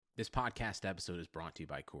This podcast episode is brought to you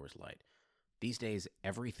by Coors Light. These days,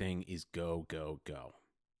 everything is go, go, go.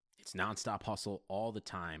 It's nonstop hustle all the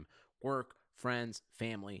time. Work, friends,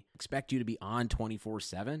 family expect you to be on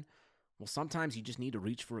 24/7. Well, sometimes you just need to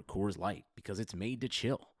reach for a Coors Light because it's made to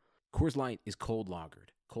chill. Coors Light is cold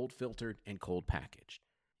lagered, cold filtered, and cold packaged.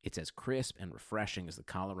 It's as crisp and refreshing as the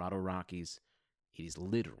Colorado Rockies. It is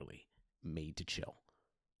literally made to chill.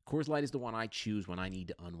 Coors Light is the one I choose when I need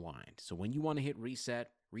to unwind. So when you want to hit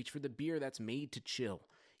reset, reach for the beer that's made to chill.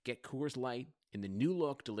 Get Coors Light in the new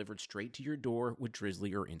look delivered straight to your door with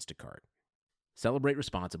Drizzly or Instacart. Celebrate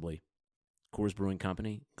responsibly. Coors Brewing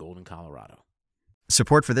Company, Golden, Colorado.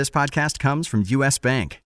 Support for this podcast comes from U.S.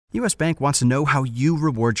 Bank. U.S. Bank wants to know how you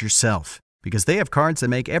reward yourself because they have cards that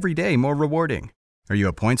make every day more rewarding. Are you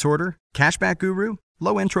a points hoarder, cashback guru,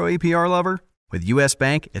 low intro APR lover? With U.S.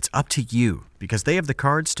 Bank, it's up to you because they have the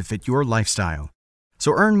cards to fit your lifestyle.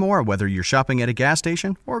 So earn more whether you're shopping at a gas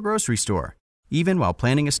station or grocery store, even while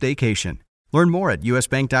planning a staycation. Learn more at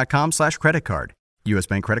usbank.com/creditcard. U.S.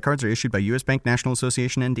 Bank credit cards are issued by U.S. Bank National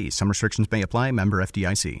Association ND. Some restrictions may apply. Member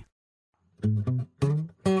FDIC.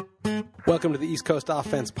 Welcome to the East Coast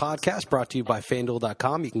Offense Podcast, brought to you by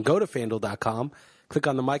FanDuel.com. You can go to FanDuel.com, click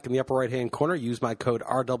on the mic in the upper right-hand corner, use my code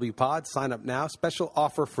RWPOD, sign up now. Special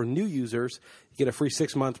offer for new users. You get a free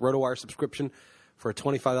 6-month RotoWire subscription for a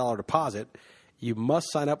 $25 deposit. You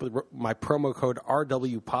must sign up with my promo code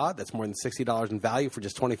RWPOD. That's more than $60 in value for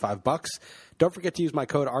just $25. Don't forget to use my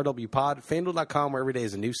code RWPOD. FanDuel.com, where every day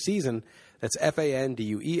is a new season. That's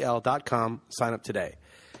FANDUEL.com. Sign up today.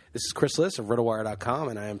 This is Chris Liss of RotoWire.com,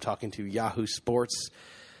 and I am talking to Yahoo Sports'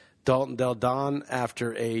 Dalton Dalton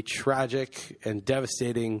after a tragic and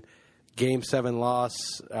devastating Game 7 loss,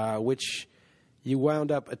 which you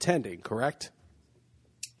wound up attending, correct?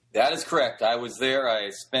 That is correct. I was there. I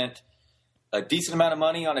spent a decent amount of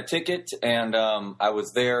money on a ticket, and I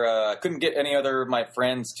was there. I couldn't get any other of my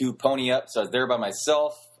friends to pony up, so I was there by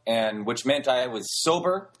myself, and which meant I was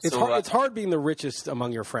sober. It's hard being the richest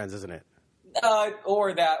among your friends, isn't it?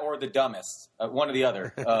 Or that, or the dumbest, one or the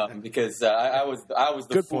other, because I was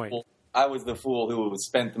the Good fool. Point. I was the fool who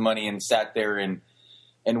spent the money and sat there and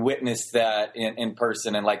witnessed that in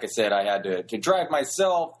person. And like I said, I had to drive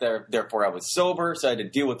myself. Therefore, I was sober, so I had to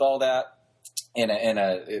deal with all that in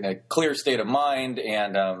a clear state of mind.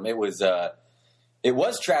 And it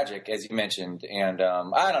was tragic, as you mentioned. And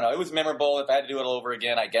I don't know, it was memorable. If I had to do it all over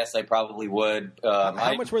again, I guess I probably would.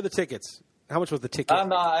 How much were the tickets? How much was the ticket? I'm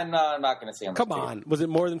not going to say how much. Come on. Was it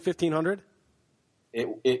more than $1,500?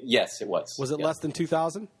 Yes, it was. Was it less than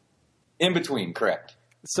 $2,000? In between, correct.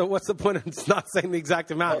 So what's the point of not saying the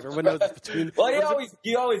exact amount? Everyone knows it's between. Well,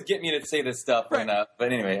 you always get me to say this stuff. Right.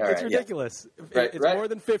 But anyway, all it's right, ridiculous. Yeah. It's more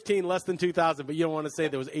than 15, less than 2,000, but you don't want to say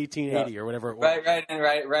there was 1,880 or whatever it was.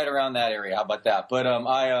 Right around that area. How about that? But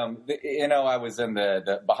I was in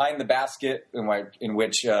the behind the basket in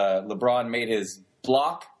which LeBron made his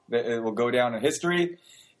block that will go down in history,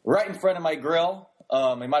 right in front of my grill.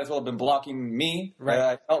 He might as well have been blocking me. Right.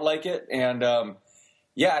 I felt like it, and and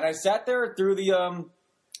I sat there through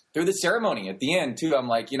the ceremony at the end too. I'm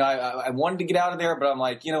like, I wanted to get out of there, but I'm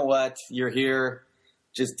like, you know what? You're here.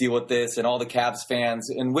 Just deal with this. And all the Cavs fans,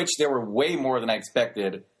 in which there were way more than I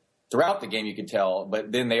expected throughout the game, you could tell.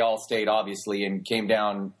 But then they all stayed, obviously, and came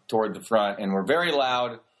down toward the front and were very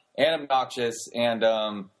loud and obnoxious.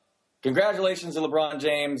 And congratulations to LeBron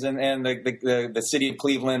James and the city of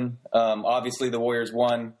Cleveland. Obviously, the Warriors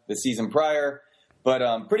won the season prior,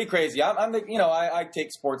 but pretty crazy. I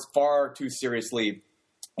take sports far too seriously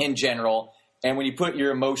in general, and when you put your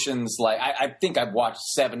emotions, like I think I've watched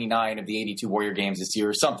 79 of the 82 Warrior games this year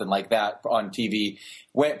or something like that on TV.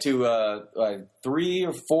 Went to 3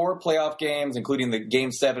 or 4 playoff games, including the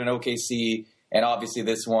Game 7 in OKC, and obviously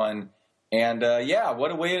this one. And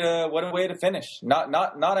what a way to finish. Not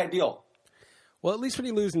ideal. Well, at least when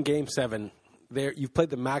you lose in Game 7, you've played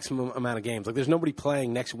the maximum amount of games. Like there's nobody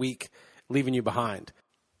playing next week, leaving you behind.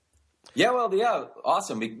 Yeah,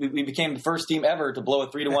 awesome. We became the first team ever to blow a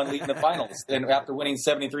 3-1 lead in the finals, and after winning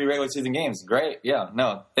 73 regular season games. Great. Yeah,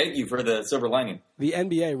 no, thank you for the silver lining. The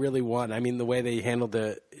NBA really won. I mean, the way they handled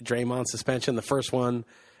the Draymond suspension, the first one,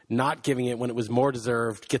 not giving it when it was more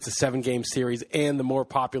deserved, gets a 7-game series and the more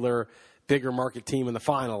popular, bigger market team in the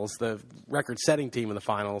finals, the record-setting team in the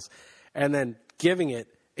finals, and then giving it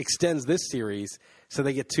extends this series so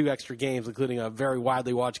they get 2 extra games, including a very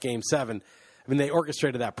widely watched Game 7. I mean, they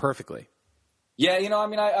orchestrated that perfectly. Yeah,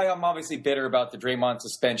 I'm obviously bitter about the Draymond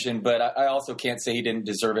suspension, but I also can't say he didn't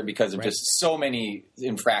deserve it because of just so many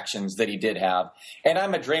infractions that he did have. And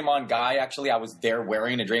I'm a Draymond guy, actually. I was there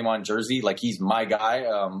wearing a Draymond jersey. Like, he's my guy.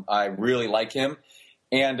 I really like him.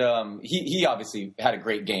 And he obviously had a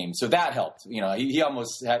great game, so that helped. He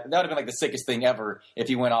almost had, that would have been like the sickest thing ever if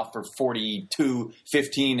he went off for 42,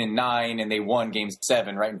 15, and 9, and they won Game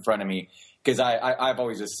 7 right in front of me. Because I've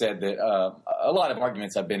always just said that a lot of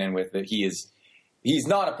arguments I've been in with that he's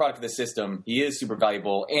not a product of the system. He is super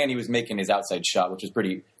valuable, and he was making his outside shot, which was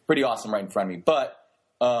pretty awesome right in front of me. But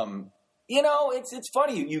it's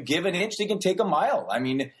funny. You give an inch, they can take a mile. I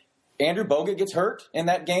mean, Andrew Bogut gets hurt in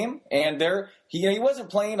that game, and he wasn't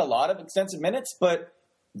playing a lot of extensive minutes, but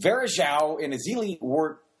Verajao and Ezeli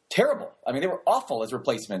were terrible. I mean, they were awful as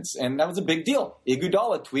replacements, and that was a big deal.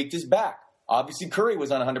 Iguodala tweaked his back. Obviously, Curry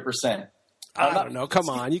was on 100%. I don't know. Come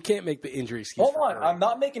on. You can't make the injury excuse. Hold on. I'm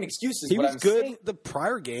not making excuses. He was good the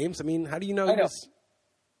prior games. I mean, how do you know?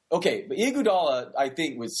 Okay, but Iguodala, I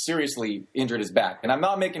think, was seriously injured his back. And I'm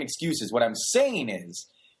not making excuses. What I'm saying is,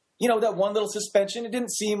 that one little suspension, it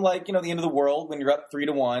didn't seem like, the end of the world when you're up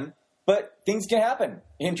 3-1. But things can happen.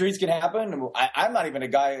 Injuries can happen. I'm not even a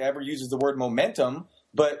guy who ever uses the word momentum.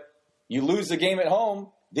 But you lose the game at home.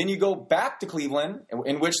 Then you go back to Cleveland,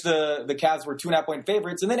 in which the Cavs were 2.5-point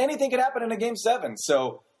favorites, and then anything could happen in a Game 7.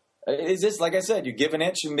 So it's just, like I said, you give an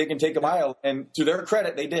inch and they can take a mile, and to their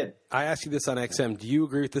credit, they did. I asked you this on XM. Do you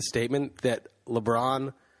agree with the statement that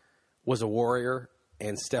LeBron was a warrior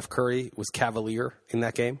and Steph Curry was cavalier in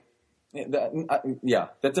that game? Yeah,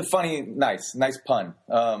 that's a funny, nice pun.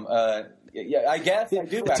 Yeah, I guess I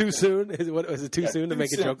do. Too soon? Was it too soon to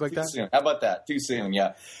make a joke like that? Soon. How about that? Too soon,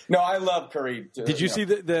 yeah. No, I love Curry. Did you see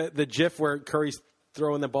the GIF where Curry's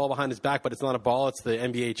throwing the ball behind his back, but it's not a ball, it's the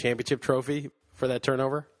NBA championship trophy for that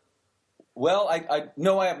turnover? Well,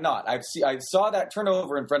 no, I have not. I saw that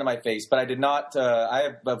turnover in front of my face, but I did not. I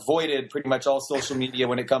have avoided pretty much all social media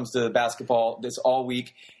when it comes to basketball this all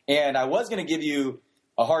week, and I was going to give you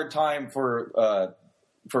a hard time for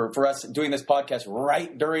us doing this podcast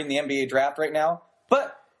right during the NBA draft right now.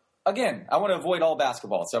 But again, I want to avoid all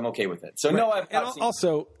basketball, so I'm okay with it. So right. No, I've not seen.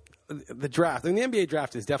 Also, the draft. I mean, the NBA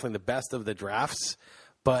draft is definitely the best of the drafts,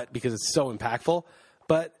 but because it's so impactful.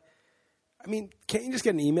 But I mean, can't you just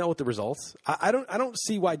get an email with the results? I don't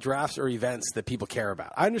see why drafts are events that people care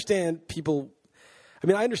about. I understand people. I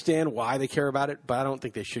mean, I understand why they care about it, but I don't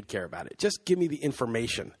think they should care about it. Just give me the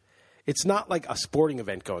information. It's not like a sporting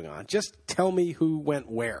event going on. Just tell me who went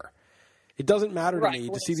where. It doesn't matter to me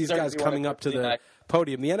to see these guys coming up to the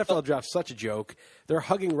podium. The NFL draft's such a joke. They're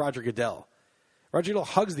hugging Roger Goodell. Roger Goodell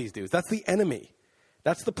hugs these dudes. That's the enemy.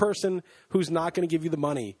 That's the person who's not going to give you the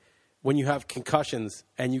money when you have concussions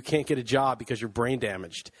and you can't get a job because you're brain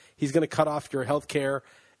damaged. He's going to cut off your health care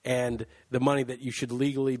and the money that you should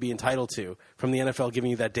legally be entitled to from the NFL giving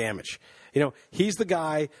you that damage. He's the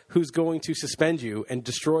guy who's going to suspend you and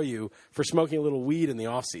destroy you for smoking a little weed in the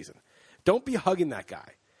offseason. Don't be hugging that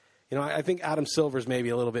guy. I think Adam Silver's maybe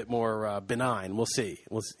a little bit more benign. We'll see.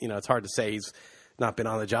 It's hard to say. He's not been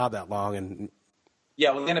on the job that long. And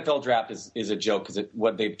yeah, well, the NFL draft is a joke because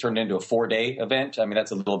what they've turned into a 4-day event. I mean, that's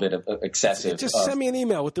a little bit of excessive. Just send me an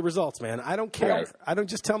email with the results, man. I don't care. Right. I don't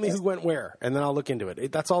just tell me who went where, and then I'll look into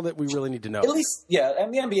it. That's all that we really need to know. At least, yeah.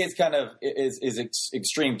 And the NBA is kind of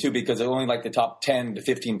extreme too because only like the top 10 to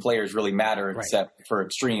 15 players really matter, except for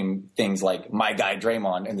extreme things like my guy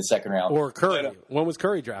Draymond in the second round or Curry. When was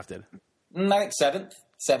Curry drafted? I think seventh.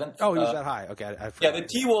 Oh, he was that high. Okay, yeah. The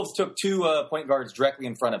T-Wolves took 2 point guards directly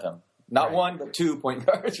in front of him. Not one, but 2 point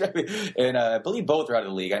guards. And I believe both are out of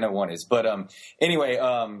the league. I know one is. But anyway. It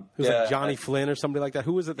was like Johnny Flynn or somebody like that.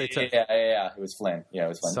 Who was it they took? Yeah. It was Flynn. Yeah, it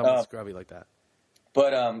was Flynn. Someone scrubby like that.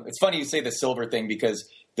 But it's funny you say the Silver thing because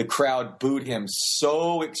the crowd booed him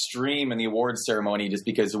so extreme in the awards ceremony just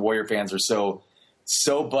because the Warrior fans are so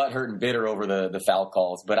butthurt and bitter over the foul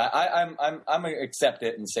calls. But I'm going to accept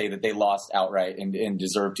it and say that they lost outright and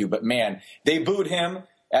deserve to. But, man, they booed him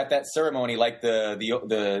at that ceremony, like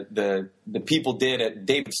the people did at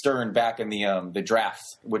David Stern back in the draft,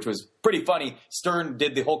 which was pretty funny. Stern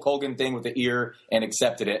did the Hulk Hogan thing with the ear and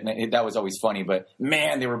accepted it, and that was always funny. But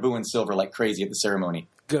man, they were booing Silver like crazy at the ceremony.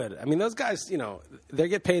 Good. I mean, those guys, they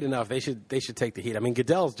get paid enough. They should take the heat. I mean,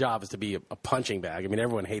 Goodell's job is to be a punching bag. I mean,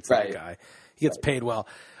 everyone hates that guy. He gets paid well.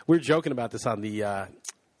 We were joking about this on the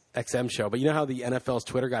XM show, but you know how the NFL's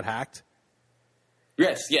Twitter got hacked?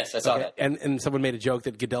 Yes, I saw that. And someone made a joke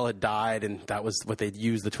that Goodell had died, and that was what they'd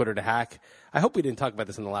used the Twitter to hack. I hope we didn't talk about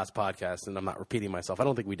this in the last podcast, and I'm not repeating myself. I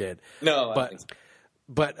don't think we did. No, but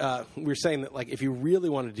we were saying that, like, if you really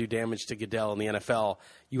want to do damage to Goodell in the NFL,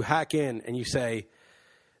 you hack in and you say,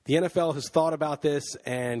 the NFL has thought about this,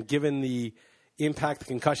 and given the impact the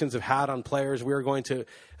concussions have had on players, we are going to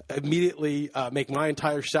immediately make my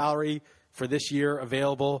entire salary for this year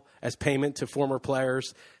available as payment to former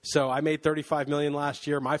players. So I made $35 million last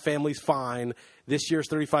year. My family's fine. This year's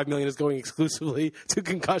 $35 million is going exclusively to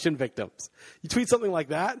concussion victims. You tweet something like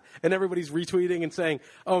that, and everybody's retweeting and saying,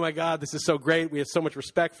 "Oh my God, this is so great. We have so much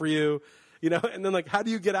respect for you." And then how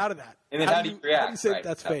do you get out of that? And then how do you react? How do you say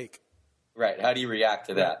that's fake? Right. How do you react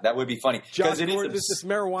to that? That would be funny. Josh Gordon, this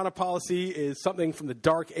marijuana policy is something from the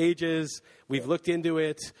dark ages. We've looked into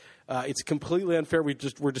it. It's completely unfair.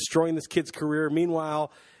 We're destroying this kid's career.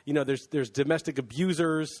 Meanwhile, there's domestic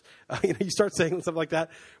abusers. You start saying stuff like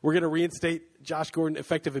that. We're going to reinstate Josh Gordon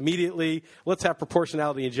effective immediately. Let's have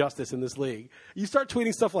proportionality and justice in this league. You start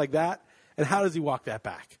tweeting stuff like that, and how does he walk that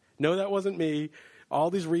back? No, that wasn't me. All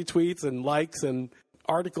these retweets and likes and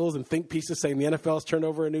articles and think pieces saying the NFL has turned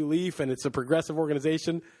over a new leaf and it's a progressive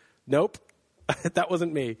organization. Nope. That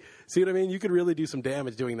wasn't me. See what I mean? You could really do some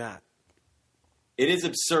damage doing that. It is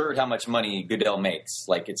absurd how much money Goodell makes.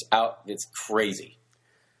 It's crazy.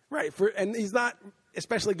 Right. And he's not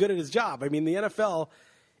especially good at his job. I mean, the NFL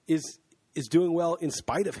is doing well in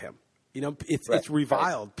spite of him. It's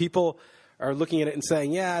reviled. Right. People are looking at it and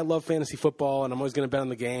saying, yeah, I love fantasy football and I'm always going to bet on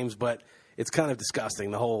the games, but it's kind of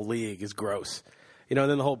disgusting. The whole league is gross. And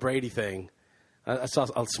then the whole Brady thing. I saw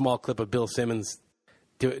a small clip of Bill Simmons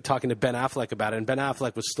talking to Ben Affleck about it, and Ben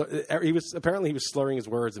Affleck was slurring his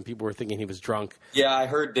words, and people were thinking he was drunk. Yeah, I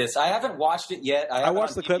heard this. I haven't watched it yet. I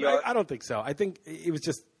watched the clip. I don't think so. I think it was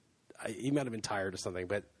just he might have been tired or something,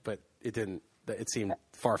 but it didn't. It seemed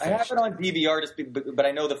far-fetched. I have it on DVR, but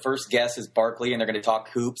I know the first guest is Barkley, and they're going to talk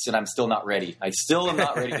hoops, and I'm still not ready. I still am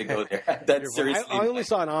not ready to go there. That's seriously. I only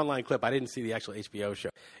saw an online clip. I didn't see the actual HBO show.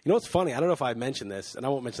 You know what's funny? I don't know if I mentioned this, and I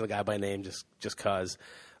won't mention the guy by name just because.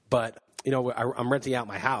 But I'm renting out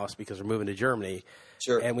my house because we're moving to Germany.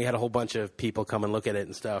 Sure. And we had a whole bunch of people come and look at it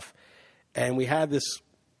and stuff. And we had this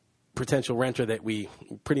potential renter that we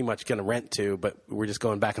pretty much going to rent to, but we're just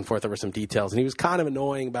going back and forth over some details. And he was kind of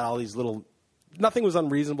annoying about all these little. Nothing was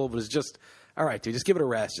unreasonable, but it was just, all right, dude, just give it a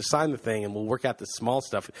rest. Just sign the thing, and we'll work out the small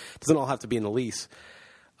stuff. It doesn't all have to be in the lease.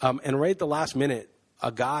 And right at the last minute,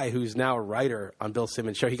 a guy who's now a writer on Bill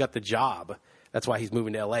Simmons' show, he got the job. That's why he's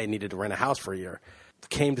moving to L.A. and needed to rent a house for a year.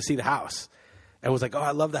 Came to see the house and was like, oh,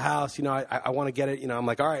 I love the house. I want to get it. I'm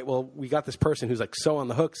like, all right, well, we got this person who's so on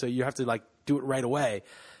the hook, so you have to do it right away.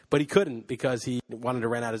 But he couldn't because he wanted to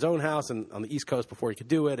rent out his own house and on the East Coast before he could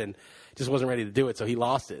do it and just wasn't ready to do it, so he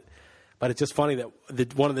lost it. But it's just funny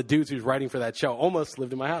that one of the dudes who's writing for that show almost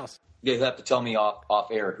lived in my house. Yeah, you have to tell me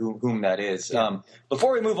off air whom that is. Yeah.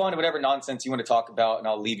 Before we move on to whatever nonsense you want to talk about, and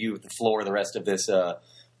I'll leave you with the floor the rest of this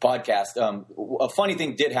podcast. A funny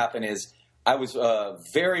thing did happen is I was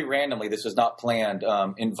very randomly, this was not planned,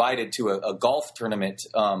 invited to a golf tournament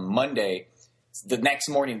Monday, the next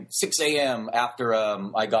morning, 6 a.m. after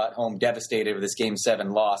I got home devastated with this Game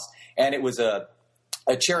 7 loss. And it was a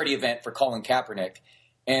charity event for Colin Kaepernick.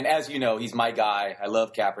 And as you know, he's my guy. I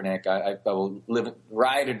love Kaepernick. I will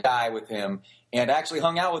ride or die with him. And I actually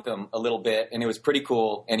hung out with him a little bit, and it was pretty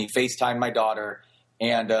cool. And he FaceTimed my daughter.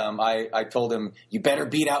 And I told him, you better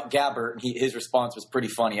beat out Gabbert. His response was pretty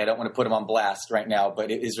funny. I don't want to put him on blast right now,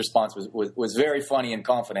 but his response was very funny and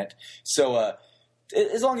confident. So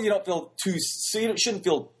as long as you don't feel you shouldn't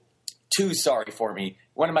feel too sorry for me.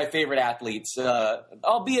 One of my favorite athletes,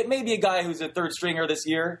 albeit maybe a guy who's a third stringer this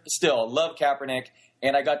year, still love Kaepernick.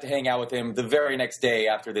 And I got to hang out with him the very next day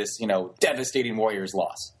after this, devastating Warriors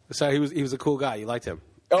loss. So he was a cool guy. You liked him.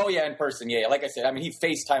 Oh, yeah, in person. Yeah, like I said, I mean, he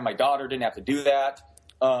FaceTimed my daughter, didn't have to do that.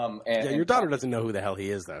 Your daughter doesn't know who the hell he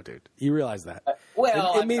is, though, dude. You realize that.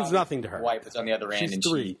 Well, it means nothing to her. My wife is on the other end. She's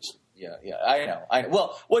 3. Yeah, I know.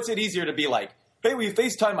 Well, what's it easier to be like, hey, will you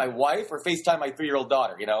FaceTime my wife or FaceTime my 3-year-old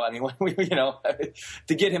daughter? I mean,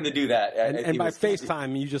 to get him to do that. And by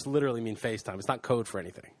FaceTime, you just literally mean FaceTime. It's not code for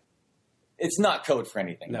anything. It's not code for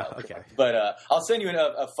anything. No, okay. But I'll send you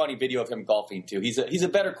a funny video of him golfing too. He's a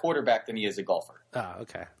better quarterback than he is a golfer. Oh,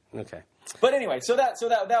 okay. But anyway, so that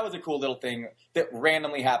was a cool little thing that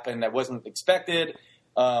randomly happened that wasn't expected.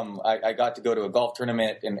 I got to go to a golf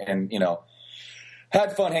tournament and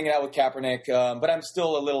had fun hanging out with Kaepernick. But I'm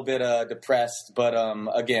still a little bit depressed. But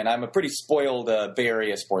again, I'm a pretty spoiled Bay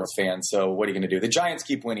Area sports fan. So what are you going to do? The Giants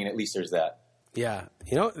keep winning. At least there's that. Yeah.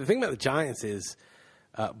 The thing about the Giants is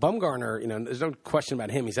Bumgarner, there's no question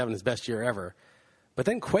about him. He's having his best year ever. But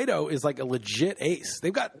then Cueto is like a legit ace.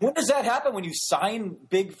 When does that happen when you sign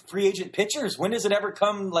big free agent pitchers? When does it ever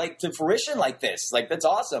come to fruition like this? That's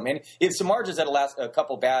awesome. And Samardzij's had a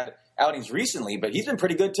couple bad outings recently, but he's been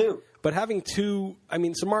pretty good too. But having two,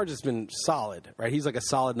 Samardzij's been solid, right? He's like a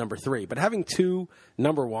solid number 3. But having 2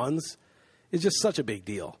 number 1s is just such a big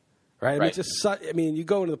deal, right? Right. You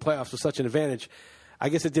go into the playoffs with such an advantage. I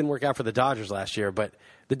guess it didn't work out for the Dodgers last year, but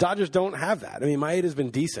the Dodgers don't have that. I mean, Maeda's been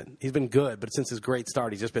decent. He's been good, but since his great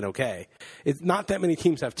start, he's just been okay. It's not that many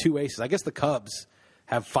teams have 2 aces. I guess the Cubs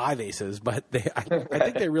have 5 aces, but I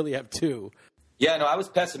think they really have 2. Yeah, no, I was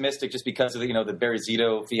pessimistic just because of the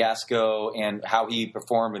Berizito fiasco and how he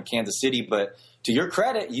performed in Kansas City. But to your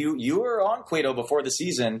credit, you were on Cueto before the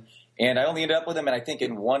season, and I only ended up with him, and I think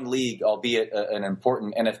in one league, albeit an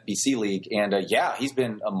important NFBC league. And he's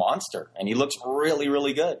been a monster, and he looks really,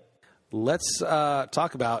 really good. Let's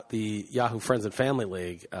talk about the Yahoo Friends and Family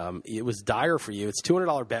League. It was dire for you. It's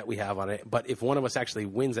 $200 bet we have on it, but if one of us actually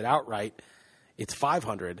wins it outright, it's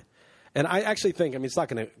 $500. And I actually think, it's not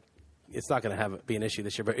going to be an issue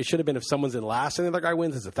this year, but it should have been if someone's in last and the other guy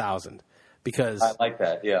wins, it's $1,000. Because I like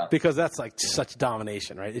that, yeah. Because that's like such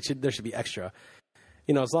domination, right? There should be extra.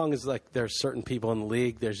 As long as like there's certain people in the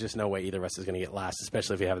league, there's just no way either of us is going to get last,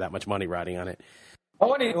 especially if you have that much money riding on it. I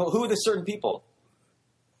want to know, who are the certain people?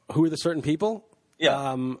 Who are the certain people?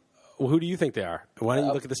 Yeah. Who do you think they are? Why don't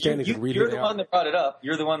you look at the standings and read who they are? You're the one that brought it up.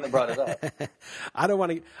 You're the one that brought it up. I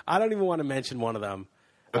don't even want to mention one of them.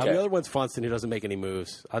 Okay. The other one's Funston, who doesn't make any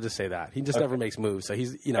moves. I'll just say that. He just never makes moves. So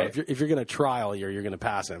he's, Right. if you're going to try all year, you're going to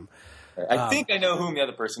pass him. I think I know whom the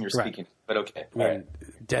other person you're speaking, but okay. All right.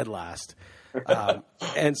 Dead last.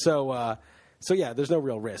 And so there's no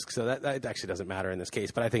real risk. So that actually doesn't matter in this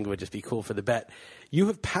case, but I think it would just be cool for the bet. You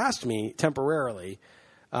have passed me temporarily.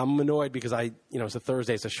 I'm annoyed because it's a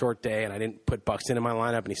Thursday, it's a short day, and I didn't put Buxton in my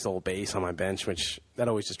lineup, and he stole a base on my bench, which that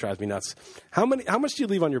always just drives me nuts. How much do you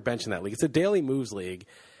leave on your bench in that league? It's a daily moves league.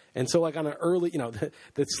 And so like on an early,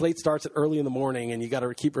 the slate starts at early in the morning, and you got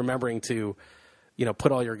to keep remembering to,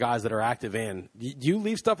 put all your guys that are active in. Do you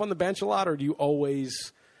leave stuff on the bench a lot, or do you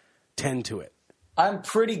always tend to it? I'm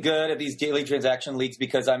pretty good at these daily transaction leagues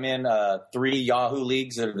because I'm in 3 Yahoo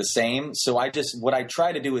leagues that are the same. So what I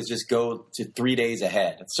try to do is just go to 3 days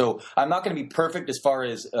ahead. So I'm not going to be perfect as far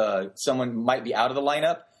as someone might be out of the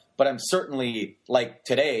lineup, but I'm certainly, like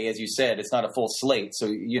today, as you said, it's not a full slate. So,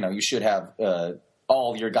 you should have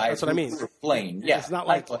all your guys. That's what I mean. Playing. Yeah. It's not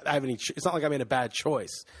like it's not like I made a bad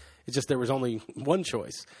choice. It's just there was only one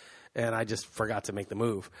choice, and I just forgot to make the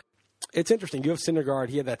move. It's interesting. You have Syndergaard.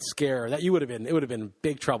 He had that scare. It would have been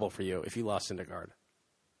big trouble for you if you lost Syndergaard.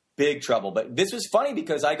 Big trouble. But this was funny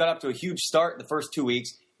because I got up to a huge start the first 2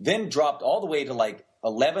 weeks, then dropped all the way to like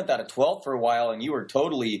 11th out of 12th for a while, and you were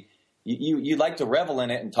totally you like to revel in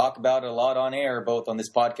it and talk about it a lot on air, both on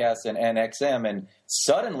this podcast and XM. And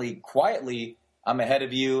suddenly, quietly, I'm ahead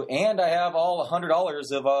of you, and I have all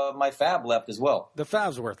 $100 of my fab left as well. The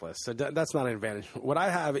fab's worthless, so that's not an advantage. What I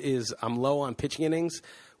have is I'm low on pitching innings,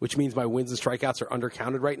 which means my wins and strikeouts are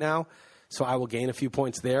undercounted right now, so I will gain a few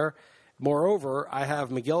points there. Moreover, I have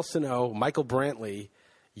Miguel Sano, Michael Brantley,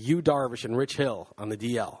 Yu Darvish, and Rich Hill on the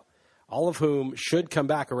DL, all of whom should come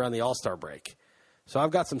back around the All-Star break. So I've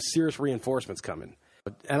got some serious reinforcements coming.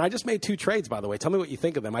 And I just made 2 trades, by the way. Tell me what you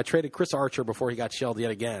think of them. I traded Chris Archer before he got shelled yet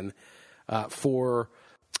again for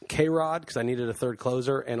K-Rod because I needed a third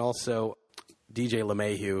closer, and also DJ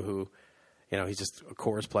LeMahieu, who, he's just a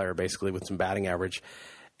chorus player basically with some batting average.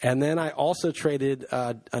 And then I also traded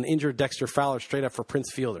an injured Dexter Fowler straight up for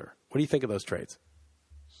Prince Fielder. What do you think of those trades?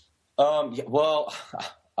 Well,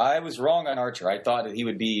 I was wrong on Archer. I thought that he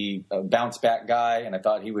would be a bounce-back guy, and I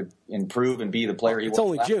thought he would improve and be the player he was. It's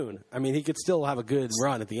only June. I mean, he could still have a good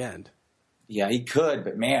run at the end. Yeah, he could,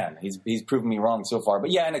 but man, he's proven me wrong so far.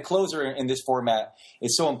 But yeah, and a closer in this format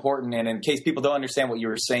is so important. And in case people don't understand what you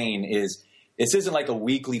were saying, is this isn't like a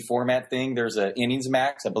weekly format thing. There's an innings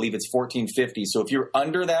max. I believe it's 1450. So if you're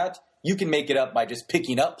under that, you can make it up by just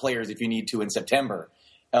picking up players if you need to in September.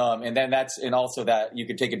 And then also that you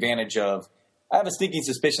could take advantage of. I have a sneaking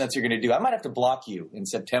suspicion that's what you're going to do. I might have to block you in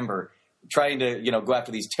September, trying to go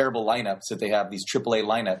after these terrible lineups that they have, these AAA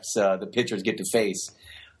lineups the pitchers get to face.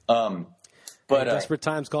 But desperate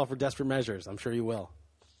times call for desperate measures. I'm sure you will.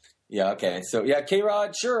 Yeah, okay. So, yeah,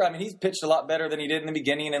 K-Rod, sure. I mean, he's pitched a lot better than he did in the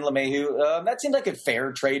beginning, and LeMahieu. That seemed like a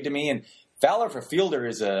fair trade to me. And Fowler for Fielder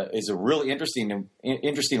is a really interesting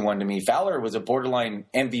one to me. Fowler was a borderline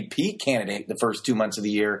MVP candidate the first 2 months of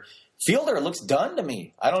the year. Fielder looks done to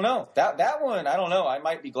me. I don't know. That one, I don't know. I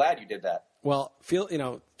might be glad you did that. Well,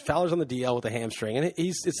 Fowler's on the DL with a hamstring, and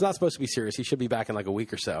it's not supposed to be serious. He should be back in like a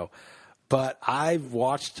week or so. But I've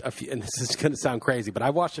watched a few, and this is going to sound crazy, but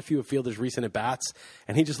I've watched a few of Fielder's recent at-bats,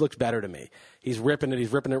 and he just looks better to me. He's ripping it.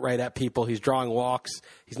 He's ripping it right at people. He's drawing walks.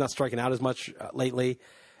 He's not striking out as much lately.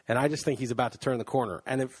 And I just think he's about to turn the corner.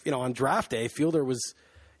 And if, on draft day, Fielder was,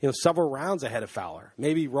 several rounds ahead of Fowler.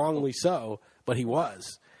 Maybe wrongly so, but he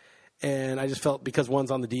was. And I just felt because one's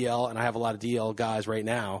on the DL, and I have a lot of DL guys right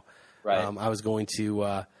now, right. I was going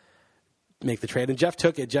to make the trade. And Jeff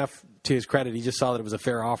took it. Jeff, to his credit, he just saw that it was a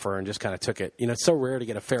fair offer and just kind of took it. It's so rare to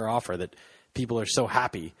get a fair offer that people are so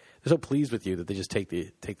happy. They're so pleased with you that they just take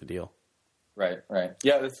the deal. Right.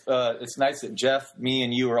 Yeah, it's nice that Jeff, me,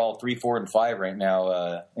 and you are all 3, 4, and 5 right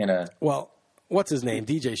now. Well, what's his name?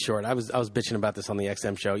 DJ Short. I was bitching about this on the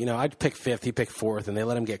XM show. I'd pick 5th, he picked 4th, and they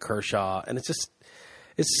let him get Kershaw, and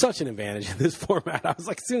it's such an advantage in this format. I was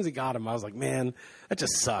like, as soon as he got him, I was like, man, that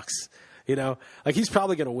just sucks. He's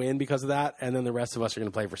probably going to win because of that, and then the rest of us are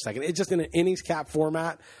going to play for second. It's just in an innings cap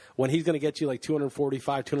format when he's going to get you like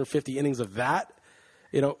 245, 250 innings of that,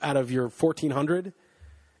 out of your 1,400.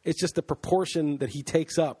 It's just the proportion that he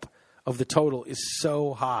takes up of the total is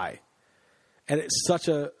so high, and it's such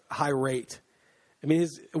a high rate. I mean,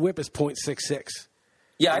 his whip is .66.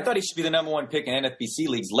 Yeah, I thought he should be the number 1 pick in NFBC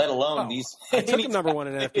leagues, let alone these. I took him number 1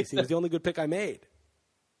 in NFBC. It was the only good pick I made.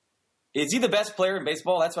 Is he the best player in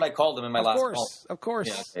baseball? That's what I called him in my last call. Of course.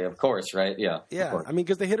 Yeah, okay, of course, right? Yeah. Yeah, I mean,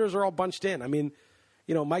 because the hitters are all bunched in. I mean,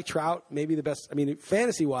 Mike Trout, maybe the best. I mean,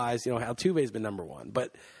 fantasy-wise, Altuve's been number 1.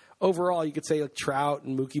 But overall, you could say like Trout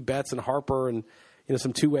and Mookie Betts and Harper and,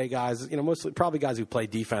 some two-way guys, mostly probably guys who play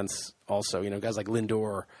defense also. Guys like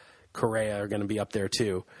Lindor, Correa are going to be up there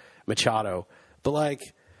too, Machado. But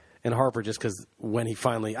and Harper, just because when he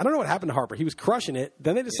finally – I don't know what happened to Harper. He was crushing it.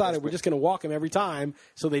 Then they decided we're just going to walk him every time.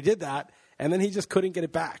 So they did that, and then he just couldn't get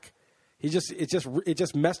it back. It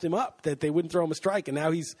just messed him up that they wouldn't throw him a strike, and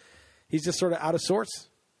now he's just sort of out of sorts.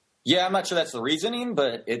 Yeah, I'm not sure that's the reasoning,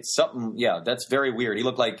 but it's something – yeah, that's very weird. He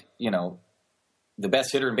looked like, the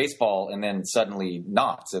best hitter in baseball and then suddenly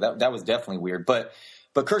not. So that was definitely weird. But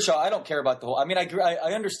Kershaw, I don't care about the whole – I mean,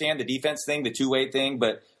 I understand the defense thing, the two-way thing,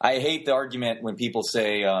 but I hate the argument when people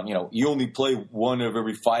say, you only play 1 of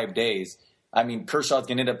every 5 days. I mean, Kershaw's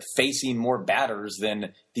going to end up facing more batters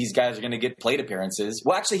than these guys are going to get plate appearances.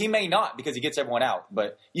 Well, actually, he may not because he gets everyone out,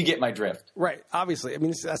 but you get my drift. Right. Obviously. I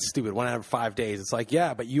mean, that's stupid. 1 out of 5 days. It's like,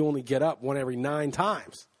 yeah, but you only get up 1 every 9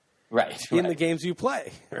 times. Right. In the games you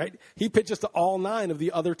play, right? He pitches to all 9 of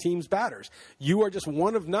the other team's batters. You are just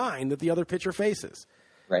 1 of 9 that the other pitcher faces.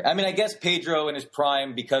 Right. I mean, I guess Pedro in his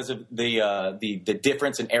prime, because of the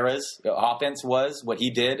difference in eras, offense was what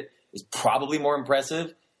he did is probably more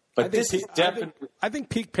impressive. But this is definitely. I think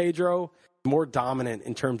peak Pedro more dominant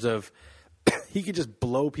in terms of he could just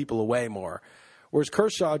blow people away more, whereas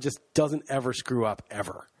Kershaw just doesn't ever screw up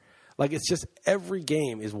ever. Like it's just every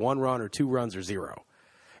game is 1 run or 2 runs or 0.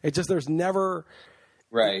 It just there's never.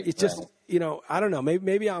 Right. It's just I don't know.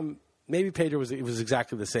 Maybe Pedro was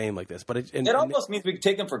exactly the same like this, but it almost means we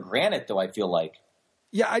take him for granted, though. I feel like.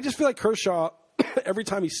 Yeah, I just feel like Kershaw. Every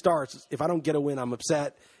time he starts, if I don't get a win, I'm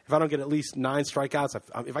upset. If I don't get at least 9 strikeouts,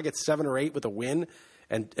 if I get 7 or 8 with a win,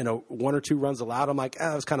 and 1 or 2 runs allowed, I'm like,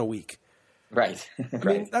 that was kind of weak. Right. I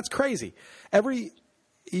mean, that's crazy.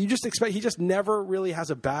 You just expect he just never really has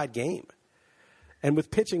a bad game, and with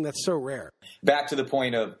pitching, that's so rare. Back to the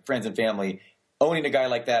point of friends and family. Owning a guy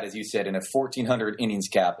like that, as you said, in a 1,400 innings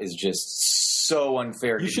cap is just so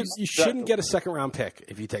unfair. You shouldn't get a 2nd-round pick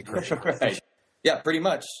if you take Kershaw. Right. Yeah, pretty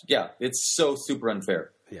much. Yeah, it's so super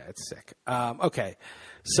unfair. Yeah, it's sick. Okay,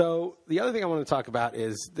 so the other thing I want to talk about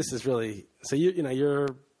is this is really so you're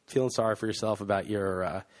feeling sorry for yourself about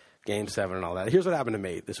your Game 7 and all that. Here's what happened to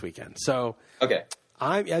me this weekend. So okay,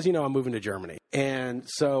 as you know, I'm moving to Germany, and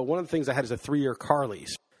so one of the things I had is a 3-year car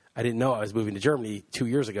lease. I didn't know I was moving to Germany 2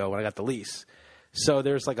 years ago when I got the lease. So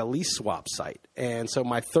there's like a lease swap site. And so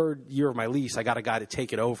my 3rd year of my lease, I got a guy to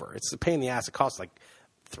take it over. It's a pain in the ass. It costs like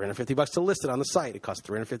 $350 to list it on the site. It costs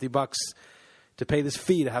 $350 to pay this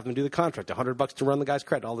fee to have them do the contract, $100 to run the guy's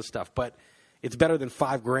credit, all this stuff. But it's better than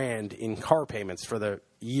 $5,000 in car payments for the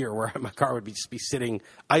year where my car would just be sitting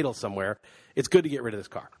idle somewhere. It's good to get rid of this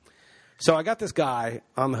car. So I got this guy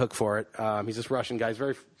on the hook for it. He's this Russian guy. He's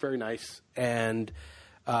very, very nice. And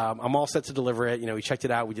I'm all set to deliver it. We checked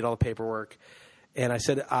it out. We did all the paperwork. And I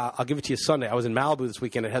said, I'll give it to you Sunday. I was in Malibu this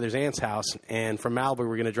weekend at Heather's aunt's house. And from Malibu,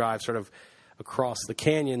 we're going to drive sort of across the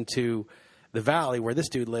canyon to the valley where this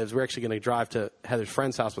dude lives. We're actually going to drive to Heather's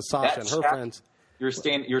friend's house with Sasha and her friends.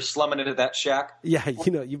 You're slumming it at that shack? Yeah,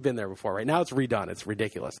 you've been there before, right? Now it's redone. It's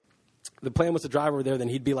ridiculous. The plan was to drive over there. Then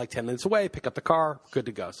he'd be like 10 minutes away, pick up the car, good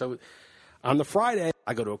to go. So on the Friday,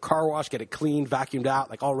 I go to a car wash, get it cleaned, vacuumed out,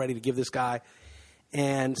 like all ready to give this guy.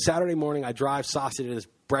 And Saturday morning, I drive Sasha to this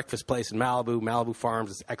breakfast place in Malibu Farms,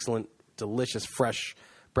 this excellent, delicious, fresh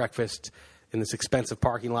breakfast in this expensive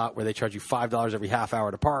parking lot where they charge you $5 every half hour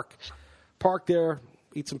to park. Park there,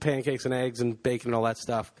 eat some pancakes and eggs and bacon and all that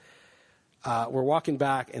stuff. We're walking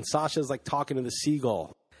back, and Sasha's like talking to the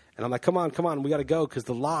seagull. And I'm like, come on, we got to go because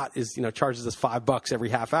the lot is, charges us $5 every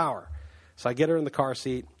half hour. So I get her in the car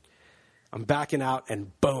seat. I'm backing out,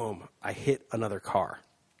 and boom, I hit another car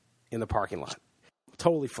in the parking lot.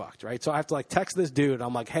 Totally fucked, right? So I have to, like, text this dude.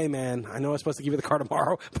 I'm like, hey, man, I know I'm supposed to give you the car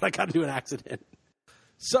tomorrow, but I got into an accident.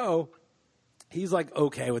 So he's, like,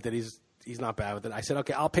 okay with it. He's not bad with it. I said,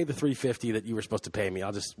 okay, I'll pay the $350 that you were supposed to pay me.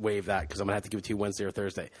 I'll just waive that because I'm going to have to give it to you Wednesday or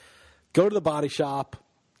Thursday. Go to the body shop,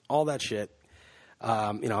 all that shit.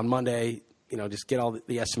 On Monday, just get all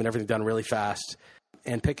the estimate, everything done really fast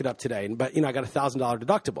and pick it up today. But, I got a $1,000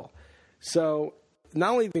 deductible. So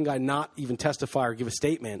not only did I not even testify or give a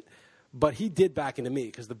statement, but he did back into me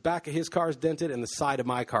because the back of his car is dented and the side of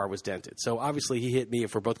my car was dented. So obviously he hit me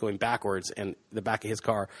if we're both going backwards and the back of his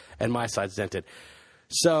car and my side's dented.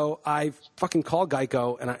 So I fucking called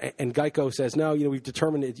Geico, and Geico says, no, we've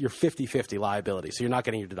determined you're 50-50 liability, so you're not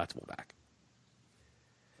getting your deductible back.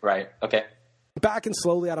 Right, okay. Backing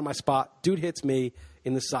slowly out of my spot, dude hits me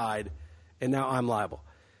in the side, and now I'm liable.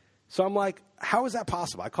 So I'm like, how is that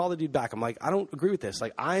possible? I call the dude back. I'm like, I don't agree with this.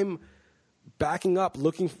 Like, I'm backing up,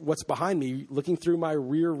 looking what's behind me, looking through my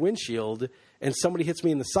rear windshield, and somebody hits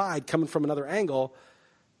me in the side coming from another angle.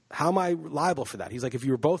 How am I liable for that? He's like, if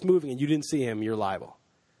you were both moving and you didn't see him, you're liable.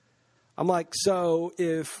 I'm like, so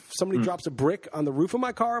if somebody drops a brick on the roof of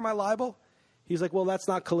my car, am I liable? He's like, well, that's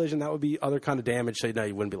not collision. That would be other kind of damage. So, no,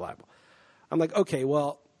 you wouldn't be liable. I'm like, okay,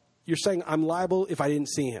 well, you're saying I'm liable if I didn't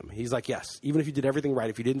see him. He's like, yes. Even if you did everything right,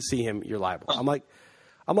 if you didn't see him, you're liable. I'm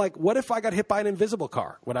like, what if I got hit by an invisible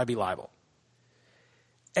car? Would I be liable?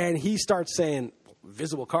 And he starts saying,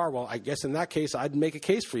 invisible car? Well, I guess in that case, I'd make a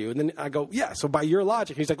case for you. And then I go, yeah, so by your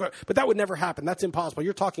logic. He's like, but that would never happen. That's impossible.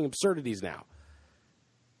 You're talking absurdities now.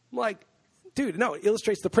 I'm like, dude, no, it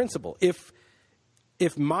illustrates the principle. If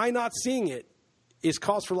my not seeing it is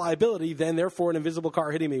cause for liability, then therefore an invisible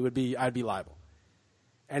car hitting me I'd be liable.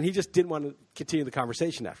 And he just didn't want to continue the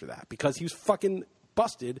conversation after that because he was fucking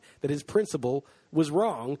busted that his principle was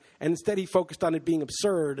wrong, and instead he focused on it being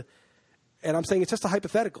absurd. And I'm saying it's just a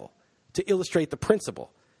hypothetical to illustrate the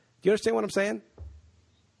principle. Do you understand what I'm saying?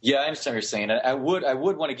 Yeah, I understand what you're saying. I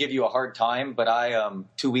would want to give you a hard time, but I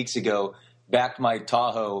 2 weeks ago backed my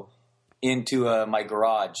Tahoe into my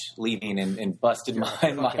garage leaving and busted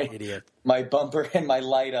my bumper and my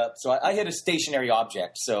light up. So I hit a stationary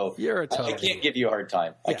object. So you're a total I can't idiot. Give you a hard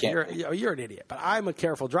time. Yeah, I can't. You're an idiot, but I'm a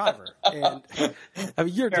careful driver. And I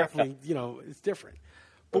mean, you're definitely, it's different.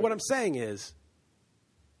 But what I'm saying is,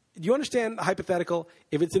 do you understand the hypothetical?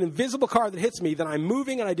 If it's an invisible car that hits me, then I'm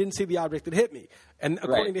moving and I didn't see the object that hit me. And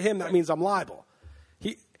according to him, that means I'm liable.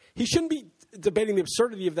 He shouldn't be debating the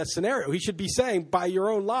absurdity of that scenario. He should be saying, by your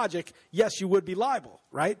own logic, yes, you would be liable,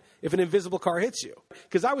 right? If an invisible car hits you.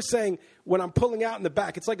 Because I was saying, when I'm pulling out in the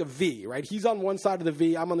back, it's like a V, right? He's on one side of the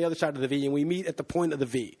V, I'm on the other side of the V, and we meet at the point of the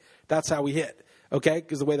V. That's how we hit, okay?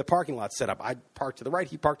 Because the way the parking lot's set up, I park to the right,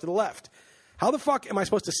 he parked to the left. How the fuck am I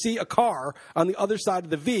supposed to see a car on the other side of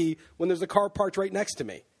the V when there's a car parked right next to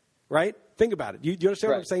me, right? Think about it. Do you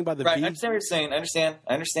understand what I'm saying by the V? I understand what you're saying.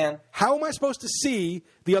 I understand. How am I supposed to see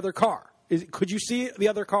the other car? Could you see the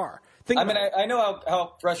other car? I know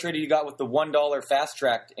how frustrated you got with the $1 fast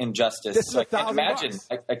track injustice. This is I can't imagine.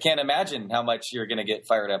 I can't imagine how much you're going to get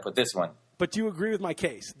fired up with this one. But do you agree with my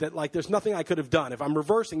case that, like, there's nothing I could have done? If I'm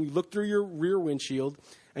reversing, you look through your rear windshield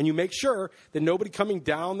and you make sure that nobody coming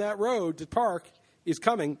down that road to park is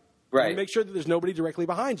coming. Right. You make sure that there's nobody directly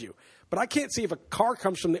behind you. But I can't see if a car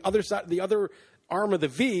comes from the other side, the other arm of the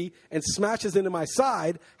V, and smashes into my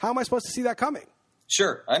side. How am I supposed to see that coming?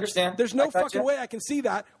 Sure, I understand. There's no fucking way I can see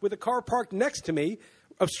that with a car parked next to me,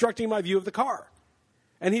 obstructing my view of the car.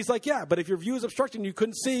 And he's like, yeah, but if your view is obstructed and you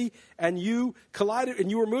couldn't see and you collided and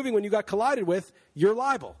you were moving when you got collided with, you're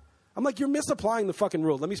liable. I'm like, you're misapplying the fucking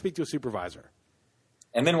rule. Let me speak to a supervisor.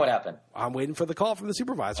 And then what happened? I'm waiting for the call from the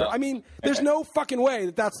supervisor. I mean, there's no fucking way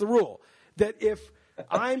that that's the rule. That if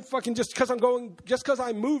I'm fucking just because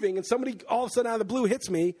I'm moving and somebody all of a sudden out of the blue hits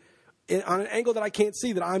me on an angle that I can't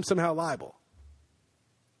see, that I'm somehow liable.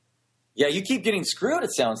 Yeah, you keep getting screwed,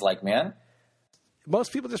 it sounds like, man.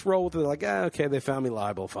 Most people just roll with it. They're like, okay, they found me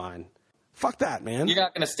liable, fine. Fuck that, man. You're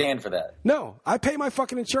not going to stand for that. No, I pay my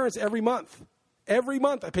fucking insurance every month. Every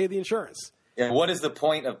month I pay the insurance. Yeah, what is the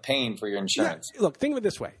point of paying for your insurance? Yeah, look, think of it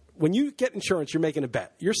this way. When you get insurance, you're making a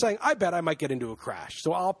bet. You're saying, I bet I might get into a crash,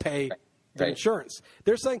 so I'll pay the insurance.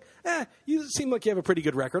 They're saying, you seem like you have a pretty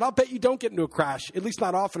good record. I'll bet you don't get into a crash, at least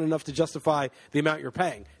not often enough to justify the amount you're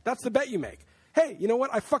paying. That's the bet you make. Hey, you know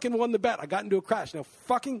what? I fucking won the bet. I got into a crash. Now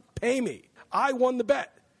fucking pay me. I won the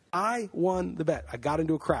bet. I got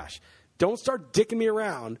into a crash. Don't start dicking me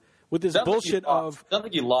around with this bullshit of... I don't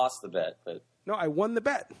think you lost the bet, but... No, I won the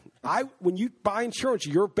bet. When you buy insurance,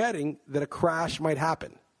 you're betting that a crash might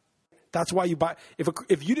happen. That's why you buy...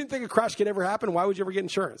 If you didn't think a crash could ever happen, why would you ever get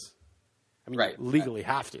insurance? I mean, right. you legally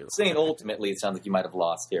have to. Saying ultimately, it sounds like you might have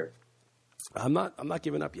lost here. I'm not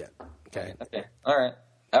giving up yet. Okay. All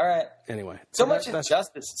right. Anyway. So much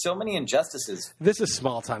injustice. So many injustices. This is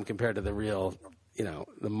small time compared to the real,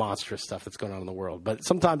 the monstrous stuff that's going on in the world. But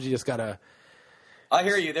sometimes you just got to. I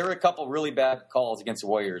hear you. There were a couple really bad calls against the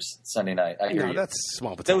Warriors Sunday night. I hear you. That's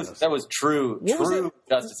small potatoes. That was true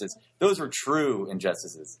injustices. Those were true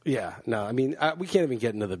injustices. Yeah. No, I mean, we can't even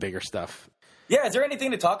get into the bigger stuff. Yeah. Is there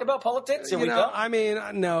anything to talk about politics? I mean,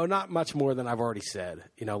 no, not much more than I've already said,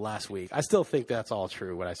 last week. I still think that's all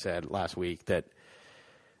true, what I said last week, that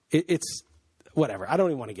it's whatever. I don't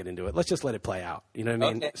even want to get into it. Let's just let it play out. You know what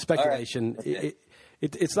I mean? Okay. Speculation. Right. Okay.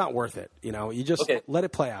 It's not worth it. You just let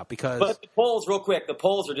it play out because. But the polls, real quick, the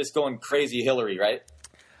polls are just going crazy Hillary, right?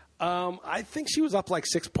 I think she was up like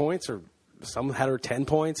 6 points, or some had her 10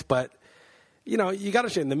 points. But you got to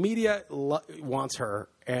understand, the media wants her,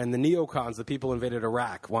 and the neocons, the people who invaded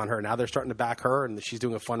Iraq, want her. Now they're starting to back her, and she's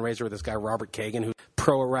doing a fundraiser with this guy Robert Kagan, who's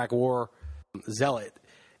pro-Iraq war zealot,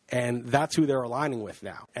 and that's who they're aligning with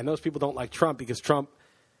now. And those people don't like Trump because Trump,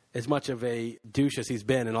 as much of a douche as he's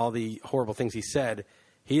been and all the horrible things he said,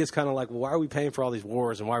 he is kind of like, well, why are we paying for all these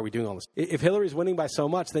wars and why are we doing all this? If Hillary's winning by so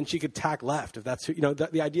much, then she could tack left. If that's,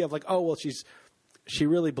 the idea of like, oh, well, she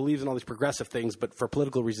really believes in all these progressive things, but for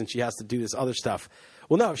political reasons, she has to do this other stuff.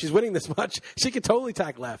 Well, no, if she's winning this much, she could totally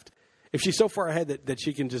tack left. If she's so far ahead that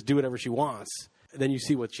she can just do whatever she wants, then you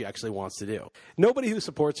see what she actually wants to do. Nobody who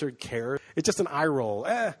supports her cares. It's just an eye roll.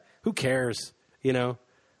 Who cares?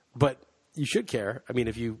 But you should care. I mean,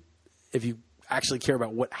 if you actually care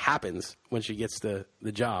about what happens when she gets the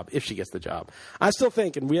job, if she gets the job. I still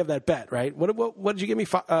think, and we have that bet, right? What did you give me,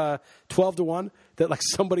 12-1, that like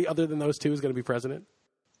somebody other than those two is going to be president?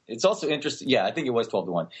 It's also interesting. Yeah, I think it was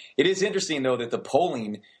 12-1. It is interesting, though, that the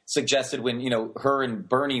polling suggested when, her and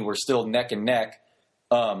Bernie were still neck and neck,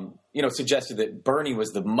 suggested that Bernie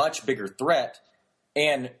was the much bigger threat.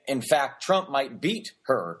 And, in fact, Trump might beat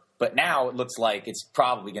her. But now it looks like it's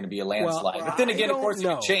probably going to be a landslide. But then again, of course, it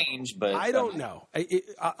could change. But I don't know.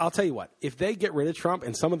 I'll tell you what. If they get rid of Trump,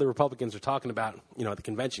 and some of the Republicans are talking about, at the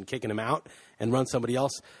convention, kicking him out and run somebody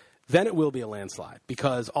else, then it will be a landslide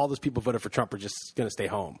because all those people voted for Trump are just going to stay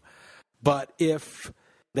home. But if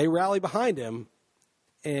they rally behind him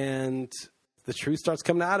and the truth starts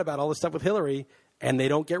coming out about all this stuff with Hillary and they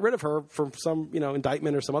don't get rid of her for some,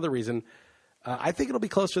 indictment or some other reason, I think it'll be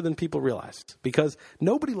closer than people realize because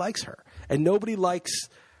nobody likes her and nobody likes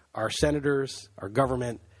our senators, our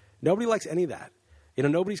government. Nobody likes any of that.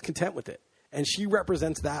 Nobody's content with it. And she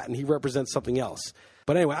represents that and he represents something else.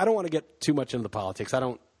 But anyway, I don't want to get too much into the politics.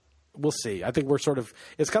 We'll see. I think we're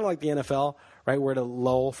it's kind of like the NFL, right? We're at a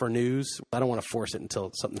lull for news. I don't want to force it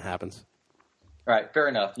until something happens. All right, fair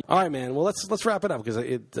enough. All right, man. Well, let's wrap it up because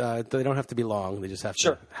they don't have to be long. They just have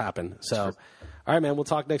to happen. So, all right, man. We'll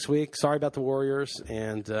talk next week. Sorry about the Warriors,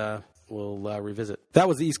 and we'll revisit. That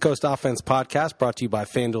was the East Coast Offense Podcast brought to you by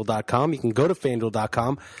FanDuel.com. You can go to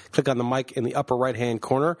FanDuel.com, click on the mic in the upper right-hand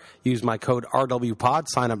corner, use my code RWPOD,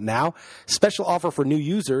 sign up now. Special offer for new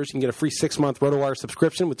users. You can get a free 6-month RotoWire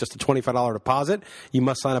subscription with just a $25 deposit. You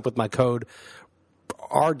must sign up with my code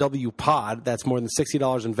RWPOD. That's more than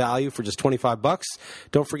 $60 in value for just $25.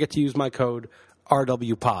 Don't forget to use my code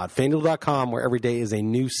RWPOD. FanDuel.com, where every day is a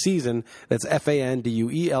new season. That's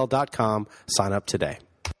FanDuel.com. Sign up today.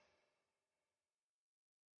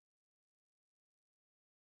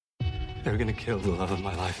 They're going to kill the love of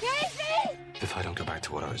my life if I don't go back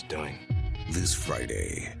to what I was doing. This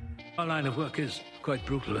Friday. Our line of work is quite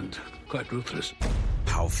brutal and quite ruthless.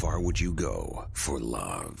 How far would you go for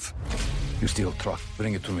love? You steal a truck,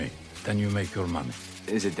 bring it to me, then you make your money.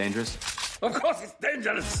 Is it dangerous? Of course it's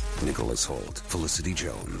dangerous! Nicholas Hoult, Felicity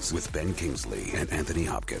Jones, with Ben Kingsley and Anthony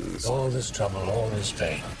Hopkins. All this trouble, all this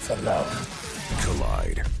pain, for love.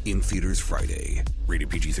 Collide. In theaters Friday. Rated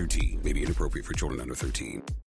PG-13. May be inappropriate for children under 13.